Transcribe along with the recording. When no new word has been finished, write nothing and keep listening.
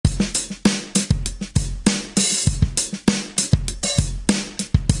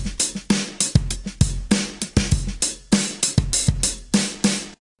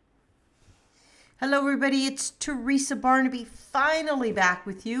Hello, everybody. It's Teresa Barnaby, finally back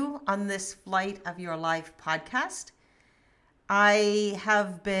with you on this Flight of Your Life podcast. I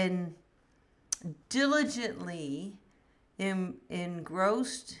have been diligently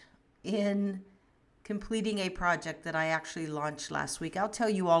engrossed in completing a project that I actually launched last week. I'll tell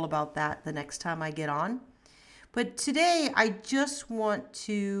you all about that the next time I get on. But today, I just want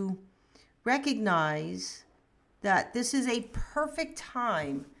to recognize that this is a perfect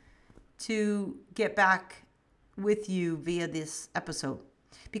time to get back with you via this episode,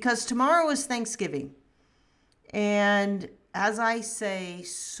 because tomorrow is Thanksgiving. And as I say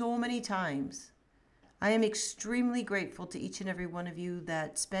so many times, I am extremely grateful to each and every one of you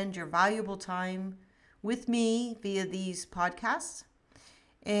that spend your valuable time with me via these podcasts,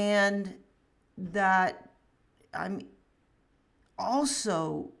 and that I'm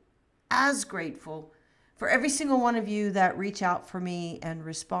also as grateful for every single one of you that reach out for me and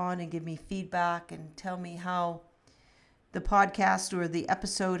respond and give me feedback and tell me how the podcast or the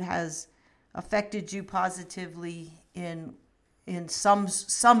episode has affected you positively in some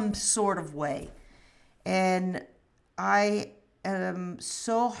sort of way. And I am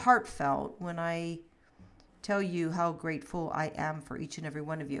so heartfelt when I tell you how grateful I am for each and every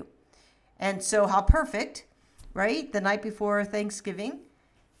one of you. And so how perfect, right? The night before Thanksgiving,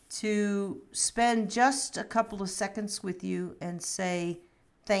 to spend just a couple of seconds with you and say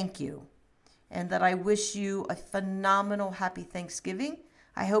thank you, and that I wish you a phenomenal happy Thanksgiving.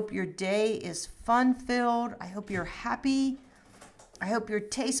 I hope your day is fun-filled. I hope you're happy. I hope your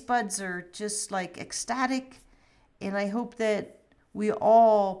taste buds are just like ecstatic. And I hope that we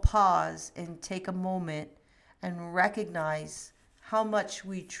all pause and take a moment and recognize how much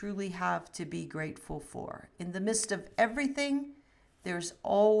we truly have to be grateful for. In the midst of everything, there's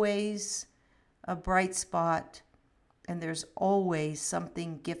always a bright spot, and there's always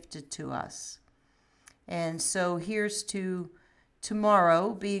something gifted to us. And so here's to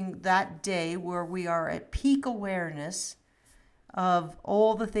tomorrow being that day where we are at peak awareness of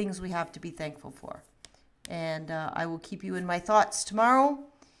all the things we have to be thankful for. And I will keep you in my thoughts tomorrow,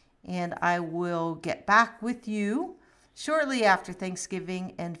 and I will get back with you shortly after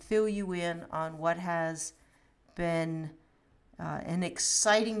Thanksgiving and fill you in on what has been an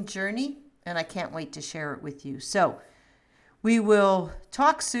exciting journey, and I can't wait to share it with you. So we will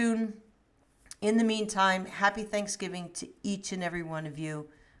talk soon. In the meantime, happy Thanksgiving to each and every one of you.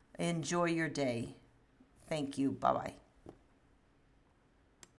 Enjoy your day. Thank you. Bye-bye.